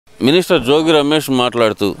Minister Jogi Ramesh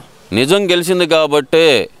మాట్లాడుతూ నిజం గెలిచింది కాబట్టే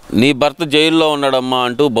నీ భర్త జైల్లో ఉన్నాడమ్మా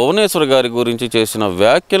అంటూ భువనేశ్వర్ గారి గురించి చేసిన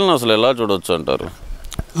వ్యాఖ్యలను అసలు ఎలా చూడవచ్చు అంటారు?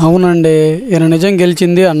 అవునండి, ఈయన నిజం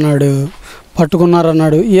గెలిచింది అన్నాడు,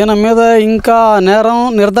 పట్టుకున్నారన్నాడు. ఈయన మీద ఇంకా నేరం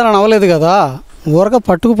నిర్ధారణ అవ్వలేదు కదా, ఊరక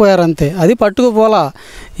పట్టుకుపోయారంతే. అది పట్టుకుపోలా,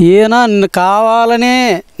 ఈయన కావాలనే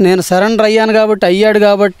నేను సరెండర్ అయ్యాడు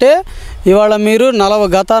కాబట్టే ఇవాళ మీరు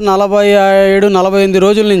గత 47-48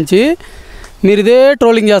 రోజుల నుంచి మీరు ఇదే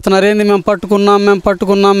ట్రోలింగ్ చేస్తున్నారు. ఏంది మేము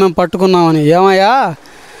పట్టుకున్నాం అని. ఏమయ్యా,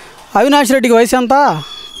 అవినాష్ రెడ్డికి వయసు ఎంత?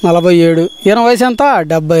 47. ఈయన వయసు ఎంత?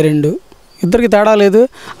 72. ఇద్దరికి తేడా లేదు.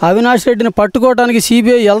 అవినాష్ రెడ్డిని పట్టుకోవడానికి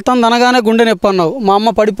సిబిఐ వెళ్తుంది అనగానే గుండె నొప్పి అన్నావు, మా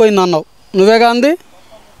అమ్మ పడిపోయింది అన్నావు, నువ్వేగా అంది.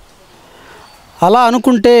 అలా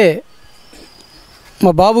అనుకుంటే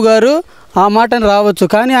మా బాబు గారు ఆ మాటని రావచ్చు,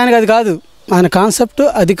 కానీ ఆయనకు అది కాదు, ఆయన కాన్సెప్ట్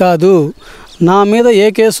అది కాదు. నా మీద ఏ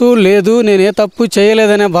కేసు లేదు, నేను ఏ తప్పు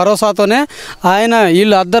చేయలేదనే భరోసాతోనే ఆయన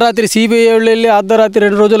వీళ్ళు అర్ధరాత్రి సిబిఐ వాళ్ళు వెళ్ళి అర్ధరాత్రి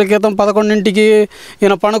 2 రోజుల క్రితం 11ంటికి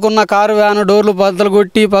ఈయన పనుకున్న కారు వ్యాను డోర్లు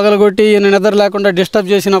పగలగొట్టి ఈయన నిద్ర లేకుండా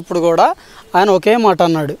డిస్టర్బ్ చేసినప్పుడు కూడా ఆయన ఒకే మాట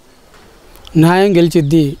అన్నాడు, న్యాయం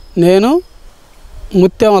గెలిచిద్ది, నేను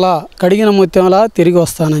కడిగిన ముత్యంలా తిరిగి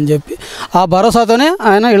వస్తానని చెప్పి ఆ భరోసాతోనే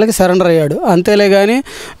ఆయన వీళ్ళకి సరెండర్ అయ్యాడు. అంతేలే కానీ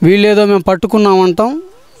వీళ్ళేదో మేము పట్టుకున్నామంటాం,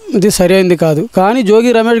 ఇది సరైనది కాదు. కానీ జోగి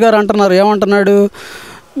రమేష్ గారు అంటున్నారు, ఏమంటున్నాడు,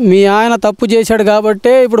 మీ ఆయన తప్పు చేశాడు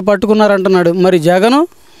కాబట్టే ఇప్పుడు పట్టుకున్నారంటున్నాడు. మరి జగను,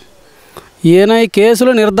 ఈయన ఈ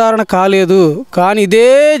కేసులు నిర్ధారణ కాలేదు, కానీ ఇదే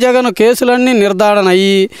జగను కేసులన్నీ నిర్ధారణ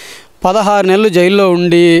అయ్యి 16 నెలలు జైల్లో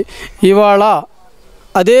ఉండి ఇవాళ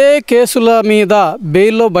అదే కేసుల మీద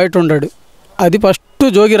బెయిల్లో బయట ఉన్నాడు. అది ఫస్ట్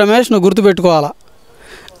జోగి రమేష్ నువ్వు గుర్తుపెట్టుకోవాలా.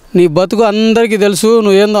 నీ బతుకు అందరికీ తెలుసు,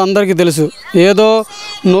 నువ్వేందో అందరికీ తెలుసు. ఏదో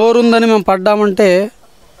నోరుందని మేము పడ్డామంటే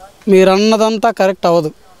మీరన్నదంతా కరెక్ట్ అవ్వదు.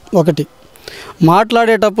 ఒకటి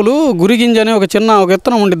మాట్లాడేటప్పుడు గురిగింజ అనే ఒక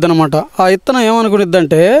ఇత్తనం ఉండిద్ది అనమాట. ఆ ఇత్తనం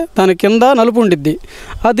ఏమనుకునిద్దంటే దాని కింద నలుపు ఉండిద్ది,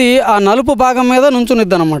 అది ఆ నలుపు భాగం మీద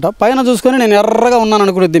నుంచునిద్ది అనమాట. పైన చూసుకొని నేను ఎర్రగా ఉన్నాను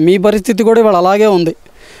అనుకునిద్ది. మీ పరిస్థితి కూడా ఇవాళ అలాగే ఉంది.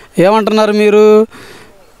 ఏమంటున్నారు మీరు,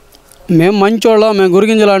 మేము మంచోళ్ళం, మేము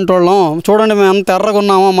గురిగింజలు అంటోళ్ళం, చూడండి మేము ఎంత ఎర్రగా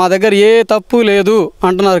ఉన్నామో, మా దగ్గర ఏ తప్పు లేదు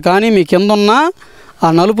అంటున్నారు. కానీ మీ కింద ఉన్న ఆ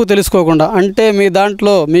నలుపు తెలుసుకోకుండా, అంటే మీ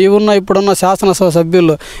దాంట్లో ఇప్పుడున్న శాసనసభ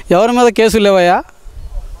సభ్యుల్లో ఎవరి మీద కేసులు లేవయ్యా?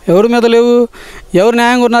 ఎవరి మీద లేవు? ఎవరు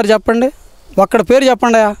న్యాయంగా ఉన్నారు చెప్పండి, ఒక్కడ పేరు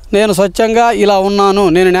చెప్పండి. నేను స్వచ్ఛంగా ఇలా ఉన్నాను,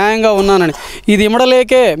 నేను న్యాయంగా ఉన్నానని ఇది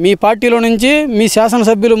ఇమడలేకే మీ పార్టీలో నుంచి మీ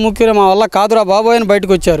శాసనసభ్యులు ముఖ్యంగా మా వల్ల కాదురా బాబోయ్ అని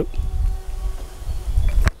బయటకు వచ్చారు.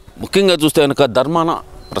 ముఖ్యంగా చూస్తే కనుక ధర్మాన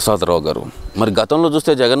ప్రసాదరావు గారు, మరి గతంలో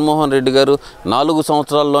చూస్తే జగన్మోహన్ రెడ్డి గారు 4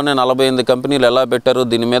 సంవత్సరాల్లోనే 48 కంపెనీలు ఎలా పెట్టారు,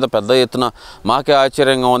 దీని మీద పెద్ద ఎత్తున మాకే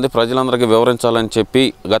ఆశ్చర్యంగా ఉంది, ప్రజలందరికీ వివరించాలని చెప్పి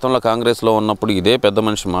గతంలో కాంగ్రెస్లో ఉన్నప్పుడు ఇదే పెద్ద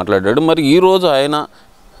మనిషి మాట్లాడాడు. మరి ఈరోజు ఆయన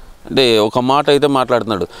అంటే ఒక మాట అయితే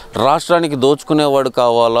మాట్లాడుతున్నాడు, రాష్ట్రానికి దోచుకునేవాడు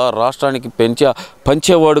కావాలా, రాష్ట్రానికి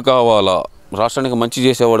పంచేవాడు కావాలా, రాష్ట్రానికి మంచి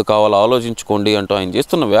చేసేవాడు కావాలా, ఆలోచించుకోండి అంటూ ఆయన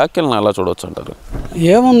చేస్తున్న వ్యాఖ్యలను ఎలా చూడవచ్చు అంటారు?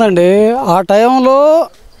 ఏముందండి, ఆ టైంలో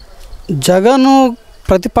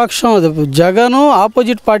జగను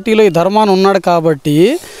ఆపోజిట్ పార్టీలో ఈ ధర్మాన ఉన్నాడు కాబట్టి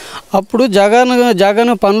అప్పుడు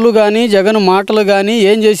జగన్ పనులు కానీ జగన్ మాటలు కానీ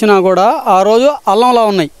ఏం చేసినా కూడా ఆ రోజు అల్లంలా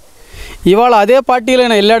ఉన్నాయి. ఇవాళ అదే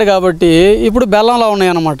పార్టీలోనే వెళ్ళాడు కాబట్టి ఇప్పుడు బెల్లంలా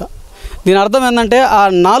ఉన్నాయి అన్నమాట. దీని అర్థం ఏంటంటే ఆ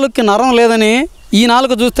నాలుగుకి నరం లేదని ఈ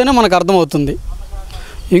నాలుగు చూస్తేనే మనకు అర్థమవుతుంది.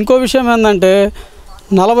 ఇంకో విషయం ఏంటంటే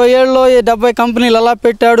 40 ఏళ్ళలో 70 కంపెనీలు ఎలా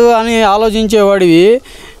పెట్టాడు అని ఆలోచించేవాడివి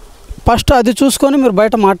ఫస్ట్ అది చూసుకొని మీరు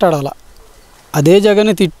బయట మాట్లాడాలి. అదే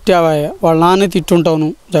జగన్ని తిట్టావా, వాళ్ళ నాన్న తిట్టుంటాను,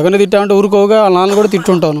 జగన్ని తిట్టావంటే ఊరుకోగా వాళ్ళ నాన్న కూడా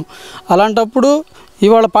తిట్టుంటాను. అలాంటప్పుడు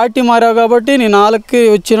ఇవాళ పార్టీ మారావు కాబట్టి నీ నాలుగుకి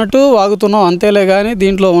వచ్చినట్టు వాగుతున్నావు అంతేలే. కానీ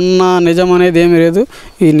దీంట్లో ఉన్న నిజం అనేది ఏమీ లేదు.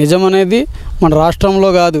 ఈ నిజం అనేది మన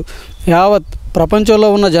రాష్ట్రంలో కాదు, యావత్ ప్రపంచంలో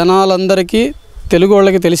ఉన్న జనాలందరికీ తెలుగు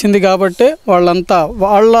వాళ్ళకి తెలిసింది కాబట్టి వాళ్ళంతా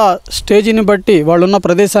వాళ్ళ స్టేజీని బట్టి వాళ్ళున్న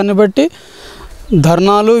ప్రదేశాన్ని బట్టి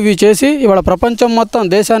ధర్నాలు ఇవి చేసి ఇవాళ ప్రపంచం మొత్తం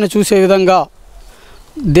దేశాన్ని చూసే విధంగా,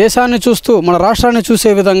 దేశాన్ని చూస్తూ మన రాష్ట్రాన్ని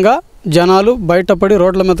చూసే విధంగా జనాలు బయటపడి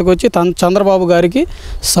రోడ్ల మీదకి వచ్చి చంద్రబాబు గారికి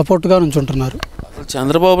సపోర్ట్గా నుంచుంటున్నారు.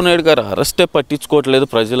 చంద్రబాబు నాయుడు గారు అరెస్టే పట్టించుకోవట్లేదు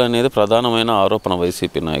ప్రజలు అనేది ప్రధానమైన ఆరోపణ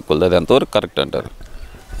వైసీపీ నాయకులది. అది ఎంతవరకు కరెక్ట్ అంటారు?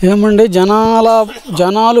 ఏమండి,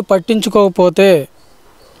 జనాలు పట్టించుకోకపోతే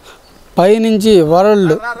పైనుంచి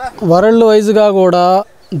వరల్డ్ వైజ్గా కూడా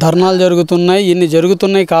ధర్నాలు జరుగుతున్నాయి, ఇన్ని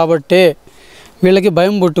జరుగుతున్నాయి కాబట్టే వీళ్ళకి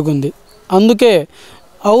భయం పుట్టుకుంది. అందుకే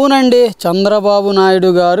అవునండి చంద్రబాబు నాయుడు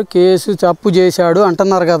గారు కేసు తప్పు చేశాడు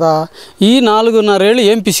అంటున్నారు కదా, ఈ 4.5 ఏళ్ళు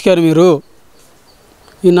ఏం పిసికారు మీరు?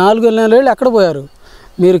 ఈ 4.5 ఏళ్ళు ఎక్కడ పోయారు?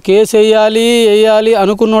 మీరు కేసు వేయాలి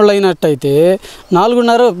అనుకున్న వాళ్ళు అయినట్టయితే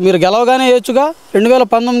 4.5 మీరు గెలవగానే చేయొచ్చుగా.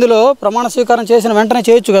 2019లో ప్రమాణ స్వీకారం చేసిన వెంటనే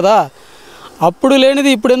చేయొచ్చు కదా. అప్పుడు లేనిది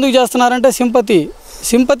ఇప్పుడు ఎందుకు చేస్తున్నారంటే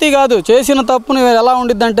సింపతి కాదు. చేసిన తప్పుని ఎలా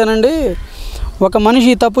ఉండిద్దంటేనండి, ఒక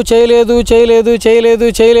మనిషి తప్పు చేయలేదు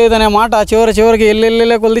అనే మాట చివరికి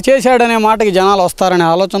వెళ్ళే కొద్ది చేశాడనే మాటకి జనాలు వస్తారనే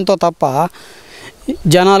ఆలోచనతో తప్ప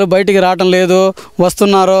జనాలు బయటికి రావటం లేదు.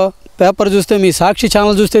 వస్తున్నారో పేపర్ చూస్తే, మీ సాక్షి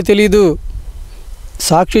ఛానల్ చూస్తే తెలీదు.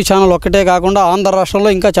 సాక్షి ఛానల్ ఒక్కటే కాకుండా ఆంధ్ర రాష్ట్రంలో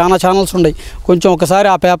ఇంకా చాలా ఛానల్స్ ఉన్నాయి. కొంచెం ఒకసారి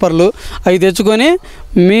ఆ పేపర్లు అవి తెచ్చుకొని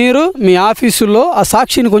మీరు మీ ఆఫీసుల్లో ఆ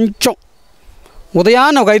సాక్షిని కొంచెం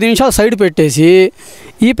ఉదయాన్నే ఒక 5 నిమిషాలు సైడ్ పెట్టేసి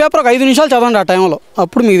ఈ పేపర్ ఒక 5 నిమిషాలు చదవండి ఆ టైంలో.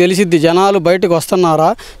 అప్పుడు మీకు తెలిసిద్ది జనాలు బయటకు వస్తున్నారా,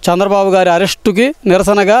 చంద్రబాబు గారి అరెస్టుకి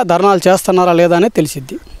నిరసనగా ధర్నాలు చేస్తున్నారా లేదా అనేది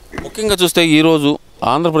తెలిసిద్ది. ముఖ్యంగా చూస్తే ఈరోజు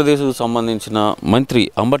ఆంధ్రప్రదేశ్కు సంబంధించిన మంత్రి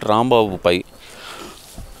అంబటి రాంబాబుపై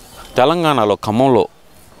తెలంగాణలో ఖమ్మంలో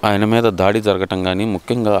ఆయన మీద దాడి జరగటం కానీ,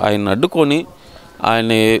 ముఖ్యంగా ఆయన అడ్డుకొని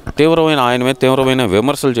ఆయన మీద తీవ్రమైన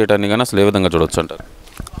విమర్శలు చేయడాన్ని కానీ అసలు ఏ విధంగా చూడవచ్చు అంటారు?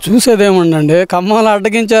 చూసేదేముండండి, ఖమ్మంలో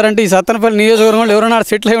అడ్డగించారంటే ఈ సత్తెనపల్లి నియోజకవర్గంలో ఎవరైనా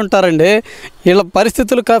సెటిల్ అయి ఉంటారండి. వీళ్ళ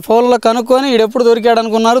పరిస్థితులు ఫోన్లో కనుక్కొని వీడెప్పుడు దొరికాడు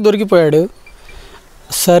అనుకున్నారు, దొరికిపోయాడు.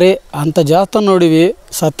 సరే, అంత చేస్తున్నోడివి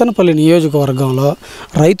సత్తెనపల్లి నియోజకవర్గంలో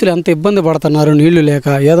రైతులు ఎంత ఇబ్బంది పడుతున్నారు నీళ్లు లేక,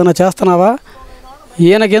 ఏదైనా చేస్తున్నావా?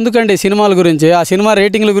 ఈయనకెందుకండి సినిమాల గురించి, ఆ సినిమా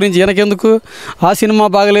రేటింగ్ల గురించి ఈయనకెందుకు? ఆ సినిమా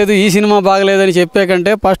బాగలేదు, ఈ సినిమా బాగలేదని చెప్పే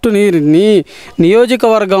కంటే ఫస్ట్ నీ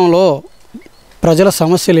నియోజకవర్గంలో ప్రజల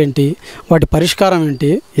సమస్యలు ఏంటి, వాటి పరిష్కారం ఏంటి,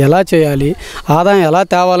 ఎలా చేయాలి, ఆదాయం ఎలా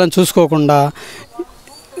తేవాలని చూసుకోకుండా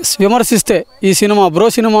విమర్శిస్తే, ఈ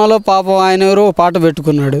సినిమాలో పాపం ఆయన ఎవరో పాట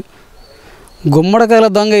పెట్టుకున్నాడు, గుమ్మడికాయల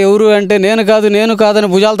దొంగ ఎవరు అంటే నేను కాదని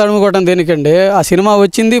భుజాలు తడుముకోవటం దేనికండి? ఆ సినిమా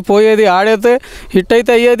వచ్చింది పోయేది, ఆడైతే హిట్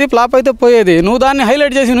అయితే అయ్యేది, ఫ్లాప్ అయితే పోయేది. నువ్వు దాన్ని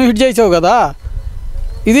హైలైట్ చేసి నువ్వు హిట్ చేసావు కదా,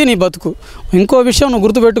 ఇది నీ బతుకు. ఇంకో విషయం నువ్వు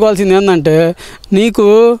గుర్తుపెట్టుకోవాల్సింది ఏంటంటే, నీకు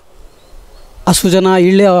అసుజన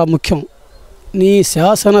ఇళ్ళే ముఖ్యం. నీ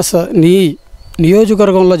నీ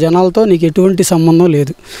నియోజకవర్గంలో జనాలతో నీకు ఎటువంటి సంబంధం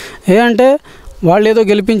లేదు. అంటే వాళ్ళు ఏదో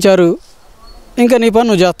గెలిపించారు, ఇంకా నీ పని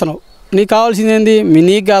నువ్వు చేస్తున్నావు. నీకు కావాల్సింది ఏంది?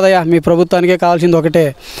 నీకు కాదయా, మీ ప్రభుత్వానికే కావాల్సింది ఒకటే,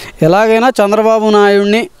 ఎలాగైనా చంద్రబాబు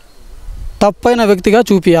నాయుడిని తప్పైన వ్యక్తిగా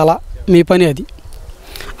చూపించాలా. మీ పని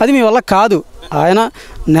అది మీ వల్ల కాదు. ఆయన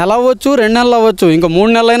నెల అవ్వచ్చు, 2 నెలలు అవ్వచ్చు, ఇంకా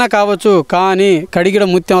 3 నెలలైనా కావచ్చు, కానీ కడిగిన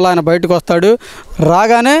ముత్యంలో ఆయన బయటకు వస్తాడు.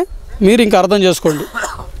 రాగానే మీరు ఇంకా అర్థం చేసుకోండి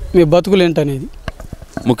మీ బతుకులు ఏంటనేది.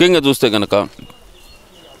 ముఖ్యంగా చూస్తే కనుక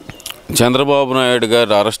చంద్రబాబు నాయుడు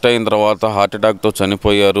గారు అరెస్ట్ అయిన తర్వాత హార్ట్అటాక్తో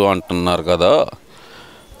చనిపోయారు అంటున్నారు కదా,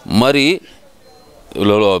 మరి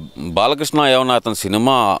బాలకృష్ణ ఏమన్నా అతని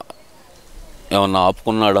సినిమా ఏమన్నా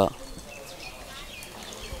ఆపుకున్నాడా?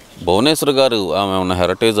 భువనేశ్వర్ గారు ఆమె ఏమన్నా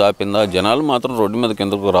హెరిటేజ్ ఆపిందా? జనాలు మాత్రం రోడ్డు మీదకి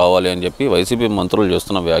ఎందుకు రావాలి అని చెప్పి వైసీపీ మంత్రులు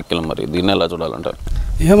చేస్తున్న వ్యాఖ్యలు, మరి దీన్ని ఎలా చూడాలంటారు?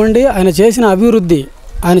 ఏమండి, ఆయన చేసిన అభివృద్ధి,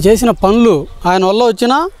 ఆయన చేసిన పనులు, ఆయన వల్ల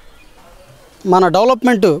వచ్చిన మన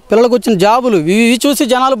డెవలప్మెంట్, పిల్లలకు వచ్చిన జాబులు, ఇవి చూసి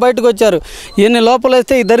జనాలు బయటకు వచ్చారు. ఎన్ని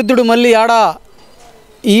లోపలేస్తే ఈ దరిద్రుడు మళ్ళీ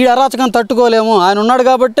ఈ అరాచకం తట్టుకోలేము, ఆయన ఉన్నాడు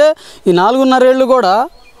కాబట్టే ఈ 4.5 ఏళ్ళు కూడా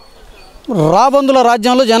రాబందుల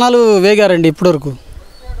రాజ్యంలో జనాలు వేగారండి. ఇప్పటివరకు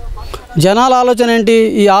జనాల ఆలోచన ఏంటి?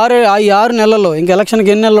 ఈ 6 నెలల్లో, ఇంక ఎలక్షన్కి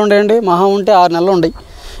ఎన్ని నెలలు ఉండేయండి? మహా ఉంటే 6 నెలలు ఉండయి.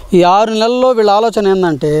 ఈ 6 నెలల్లో వీళ్ళ ఆలోచన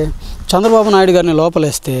ఏంటంటే, చంద్రబాబు నాయుడు గారిని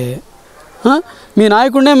లోపలేస్తే మీ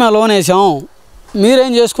నాయకుడినే మేము లోన్ వేసాం,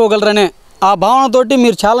 మీరేం చేసుకోగలరనే ఆ భావనతోటి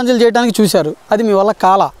మీరు ఛాలెంజ్లు చేయడానికి చూశారు. అది మీ వల్ల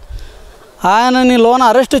కాల. ఆయనని లోన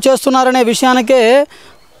అరెస్ట్ చేస్తున్నారనే విషయానికే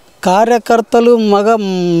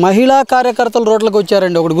మహిళా కార్యకర్తలు రోడ్లకు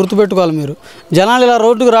వచ్చారండి. ఒకటి గుర్తుపెట్టుకోవాలి మీరు. జనాలు ఇలా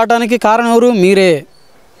రోడ్డుకు రావడానికి కారణం ఎవరు?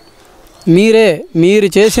 మీరు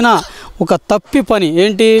చేసిన ఒక తప్పి పని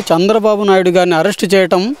ఏంటి? చంద్రబాబు నాయుడు గారిని అరెస్ట్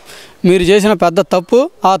చేయటం మీరు చేసిన పెద్ద తప్పు.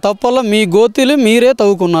 ఆ తప్పు వల్ల మీ గోతిలు మీరే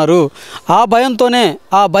తవ్వుకున్నారు. ఆ భయంతోనే,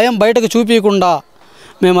 ఆ భయం బయటకు చూపించకుండా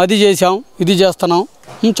మేము అది చేసాం, ఇది చేస్తున్నాం.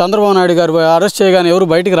 చంద్రబాబు నాయుడు గారు అరెస్ట్ చేయగానే ఎవరు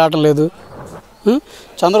బయటికి రావటం లేదు.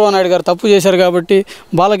 చంద్రబాబు నాయుడు గారు తప్పు చేశారు కాబట్టి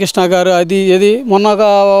బాలకృష్ణ గారు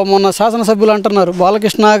మొన్న శాసనసభ్యులు అంటున్నారు,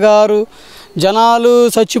 బాలకృష్ణ గారు జనాలు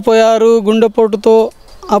చచ్చిపోయారు గుండెపోటుతో,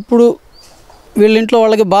 అప్పుడు వీళ్ళ ఇంట్లో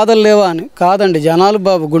వాళ్ళకి బాధలు లేవా అని. కాదండి, జనాలు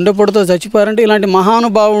గుండెపోటుతో చచ్చిపోయారంటే ఇలాంటి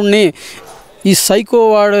మహానుభావుడిని ఈ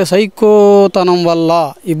సైకోతనం వల్ల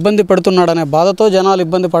ఇబ్బంది పెడుతున్నాడనే బాధతో జనాలు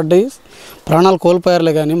ఇబ్బంది పడ్డి ప్రాణాలు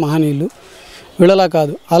కోల్పోయారులే కానీ మహనీయులు వీళ్ళలా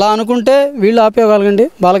కాదు. అలా అనుకుంటే వీళ్ళు ఆపేయగలగండి.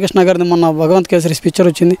 బాలకృష్ణ గారిది మొన్న భగవంత్ కేసరి పిక్చర్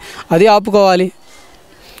వచ్చింది, అది ఆపుకోవాలి.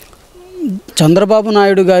 చంద్రబాబు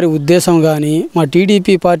నాయుడు గారి ఉద్దేశం కానీ, మా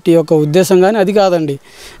టీడీపీ పార్టీ యొక్క ఉద్దేశం కానీ అది కాదండి.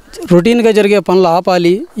 రొటీన్గా జరిగే పనులు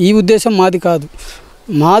ఆపాలి. ఈ ఉద్దేశం మాది కాదు.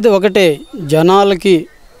 మాది ఒకటే, జనాలకి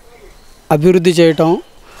అభివృద్ధి చేయటం,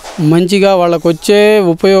 మంచిగా వాళ్ళకు వచ్చే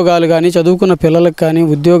ఉపయోగాలు కానీ, చదువుకున్న పిల్లలకు కానీ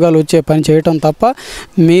ఉద్యోగాలు వచ్చే పని చేయటం తప్ప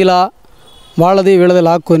మీలా వాళ్ళది వీళ్ళది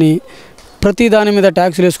లాక్కొని ప్రతి దాని మీద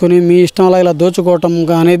ట్యాక్సులు వేసుకొని మీ ఇష్టంలా ఇలా దోచుకోవటం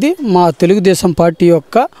అనేది మా తెలుగుదేశం పార్టీ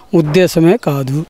యొక్క ఉద్దేశమే కాదు.